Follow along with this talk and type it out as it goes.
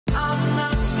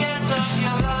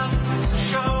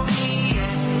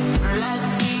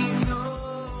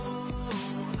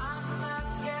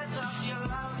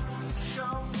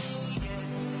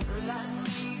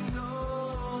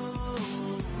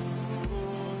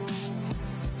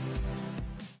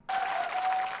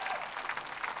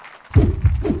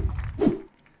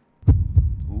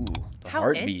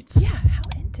heartbeats. Yeah, how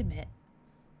intimate.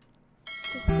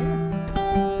 It's just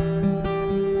them.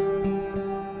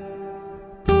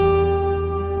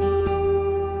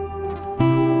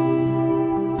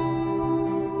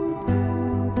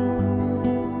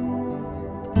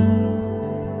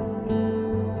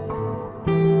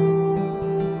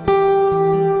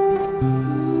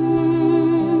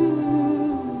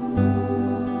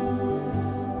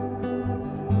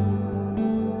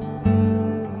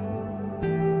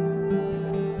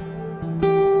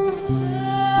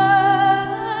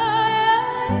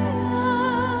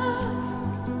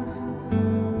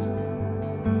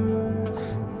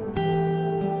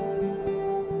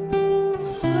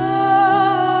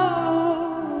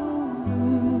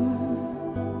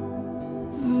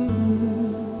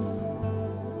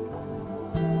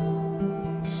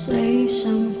 Say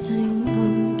something,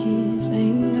 I'm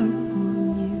giving up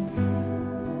on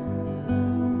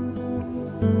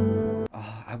you.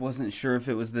 I wasn't sure if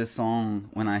it was this song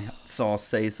when I saw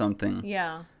Say Something.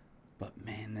 Yeah, But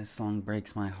man, this song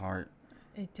breaks my heart.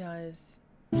 it does.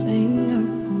 Giving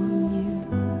up on you.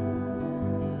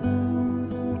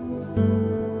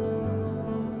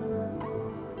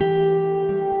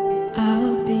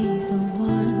 I'll be the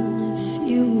one if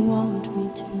you want me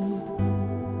to.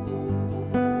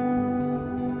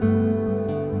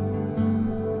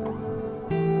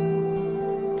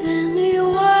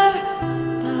 Anywhere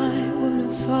I would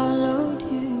have followed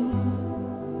you.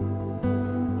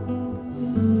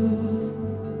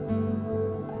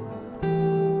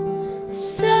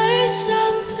 Say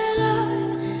something,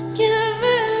 I'm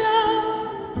giving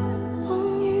up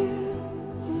on you.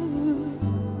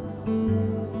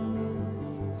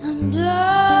 And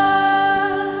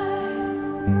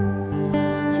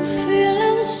I'm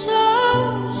feeling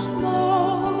so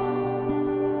small.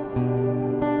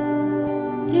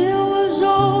 It was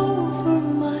over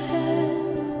my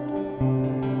head.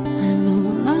 I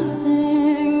know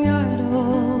nothing at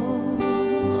all.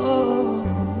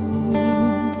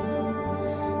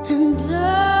 And I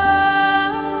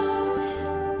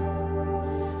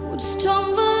would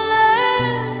stumble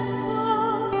and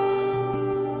fall.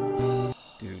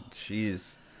 Dude,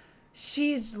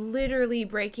 She's literally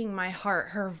breaking my heart.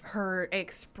 Her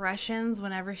expressions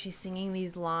whenever she's singing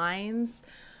these lines,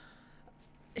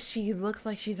 she looks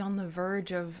like she's on the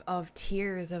verge of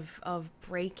tears, of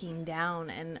breaking down,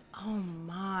 and oh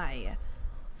my.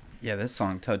 yeah, this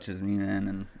song touches me, man.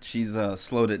 And she's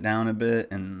slowed it down a bit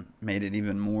and made it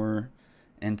even more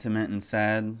intimate and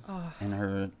sad in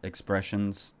her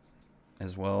expressions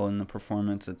as well in the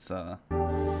performance. It's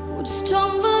Would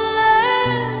stumble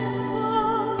and fall.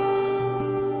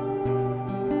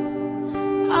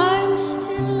 I'm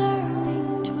still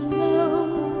learning to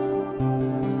love,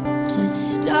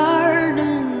 just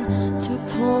starting to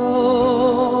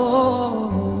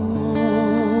crawl.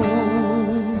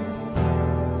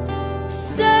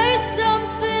 Say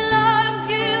something, I'm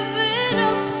giving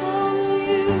up on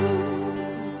you.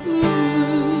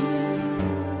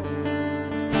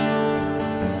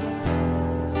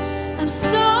 I'm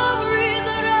sorry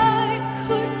that I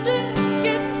couldn't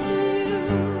get to you.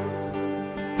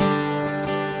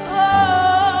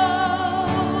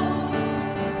 Oh,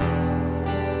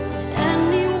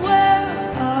 anywhere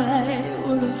I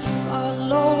would have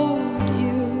followed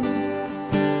you.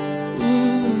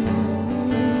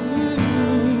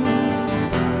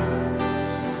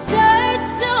 Say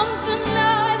something,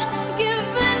 I'm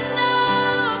giving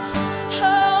up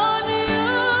on you.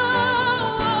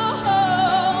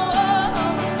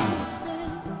 Say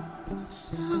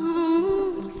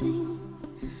something,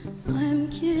 I'm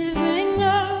giving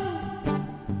up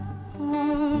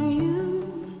on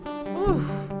you.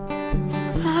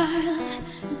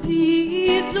 I'll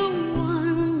be the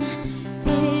one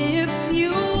if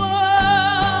you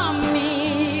want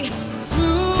me to.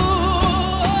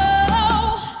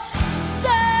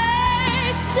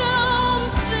 Say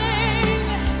something,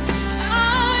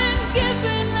 I'm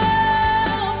giving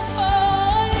up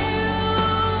on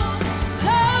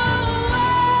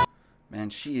you. man,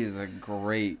 she is a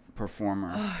great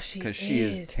performer. She because she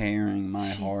is is. tearing my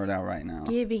She's heart out right now.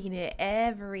 Giving it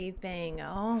everything.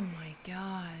 Oh my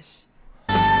gosh.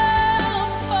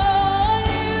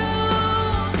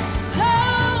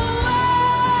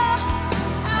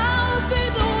 I'll be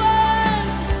the one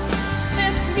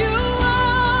if you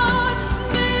want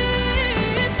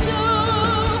me to.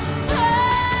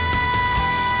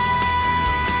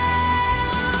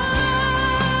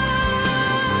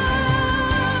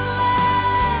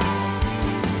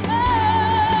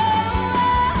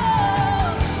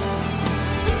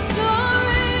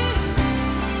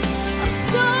 I'm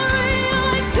sorry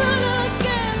I couldn't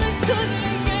get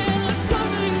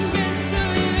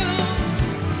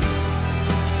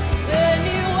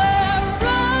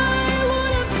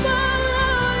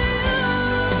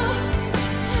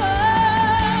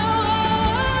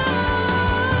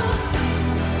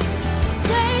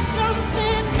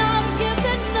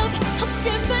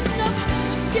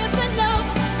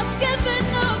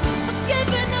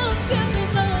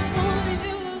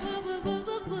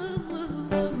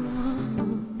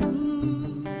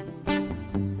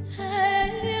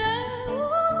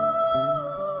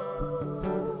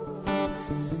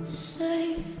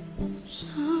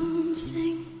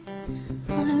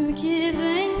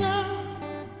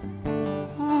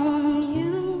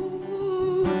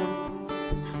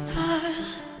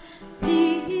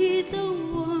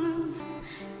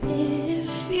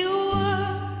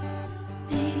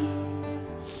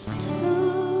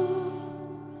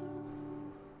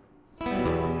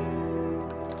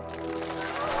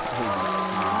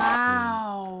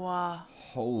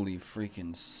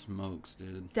freaking smokes,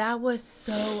 dude. That was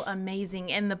so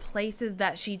amazing. And the places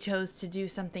that she chose to do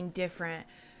something different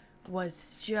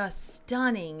was just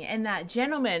stunning. And that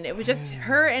gentleman, it was just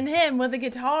her and him with a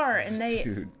guitar. And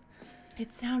Dude. it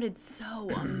sounded so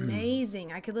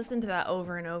amazing. I could listen to that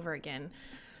over and over again.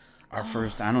 Our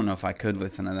first, I don't know if I could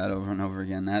listen to that over and over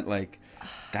again.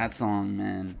 That song,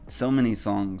 man. So many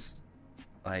songs,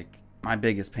 like, my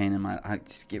biggest pain in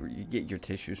you get your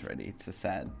tissues ready. It's a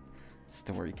sad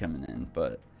story coming in,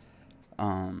 but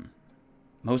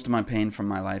most of my pain from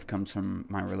my life comes from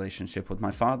my relationship with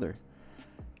my father.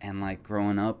 And like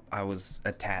growing up, I was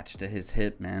attached to his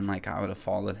hip, man. Like I would have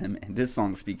followed him. And this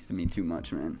song speaks to me too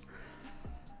much, man.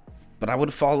 But I would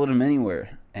have followed him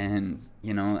anywhere. And,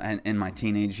 you know, and in my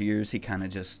teenage years, he kind of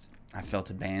just, I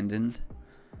felt abandoned.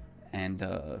 And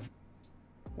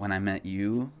when I met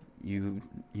you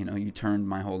turned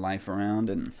my whole life around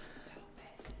and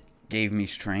gave me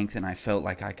strength. And I felt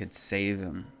like I could save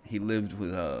him. He lived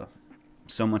with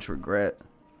so much regret.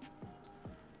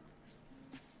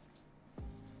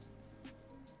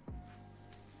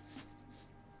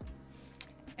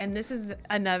 And this is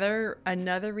another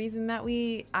reason that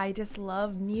I just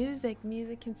love music.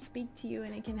 Music can speak to you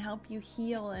and it can help you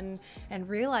heal and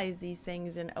realize these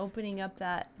things, and opening up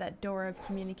that door of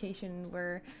communication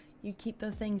where you keep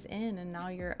those things in and now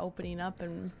you're opening up.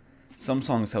 And some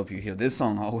songs help you heal. This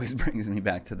song always brings me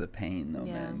back to the pain though,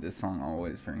 man. This song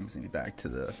always brings me back to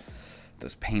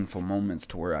those painful moments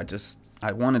to where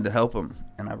I wanted to help him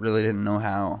and I really didn't know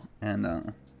how,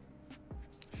 and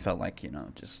felt like,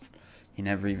 just he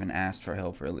never even asked for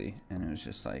help really, and it was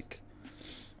just like,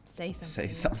 say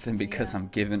something because I'm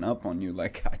giving up on you.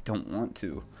 Like, I don't want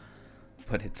to,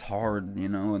 but it's hard,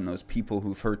 and those people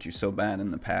who've hurt you so bad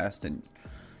in the past, and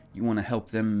you want to help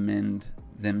them mend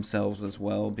themselves as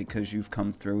well because you've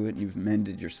come through it and you've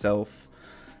mended yourself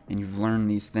and you've learned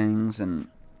these things. And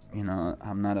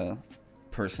I'm not a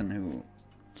person who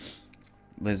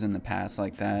lives in the past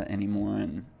like that anymore,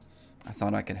 and I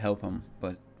thought I could help him,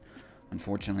 but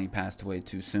unfortunately he passed away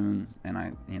too soon,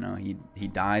 and he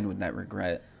died with that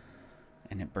regret,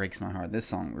 and it breaks my heart. This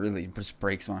song really just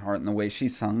breaks my heart, and the way she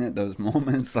sung it, those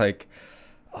moments, like,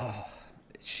 oh,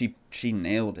 she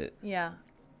nailed it. Yeah,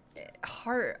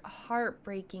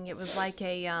 heartbreaking. It was like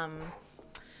a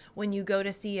when you go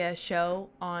to see a show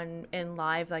in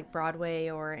live, like Broadway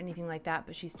or anything like that,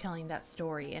 but she's telling that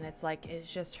story, and it's like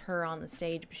it's just her on the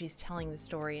stage, but she's telling the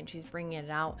story and she's bringing it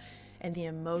out. And the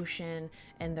emotion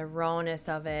and the rawness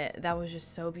of it, that was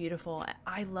just so beautiful.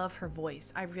 I love her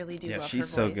voice. I really do love her voice. Yeah, she's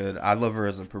so good. I love her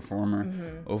as a performer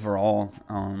overall.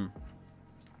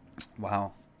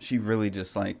 Wow. She really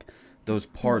just, like, those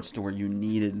parts to where you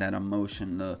needed that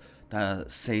emotion to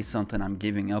say something, I'm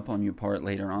giving up on you part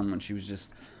later on, when she was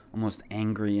just almost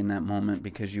angry in that moment,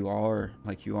 because you are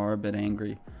a bit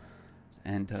angry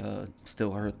and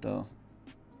still hurt though.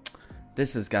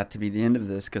 This has got to be the end of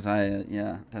this, because oh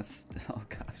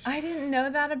gosh. I didn't know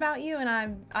that about you,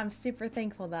 and I'm super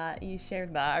thankful that you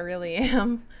shared that. I really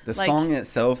am. The song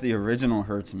itself, the original,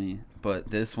 hurts me,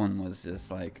 but this one was just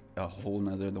like a whole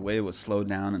nother, the way it was slowed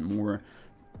down and more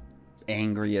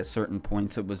angry at certain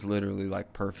points, it was literally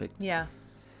like perfect. Yeah.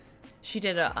 She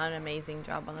did an amazing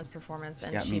job on this performance,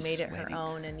 and she made it her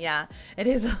own. And yeah, it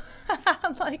is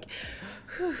like,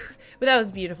 whew. But that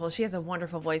was beautiful. She has a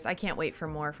wonderful voice. I can't wait for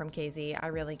more from KZ. I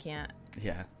really can't.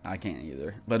 Yeah, I can't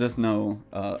either. Let us know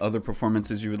other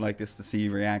performances you would like us to see,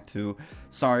 react to.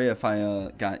 Sorry if I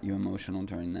got you emotional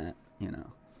during that,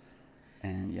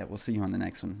 And yeah, we'll see you on the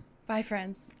next one. Bye,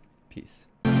 friends. Peace.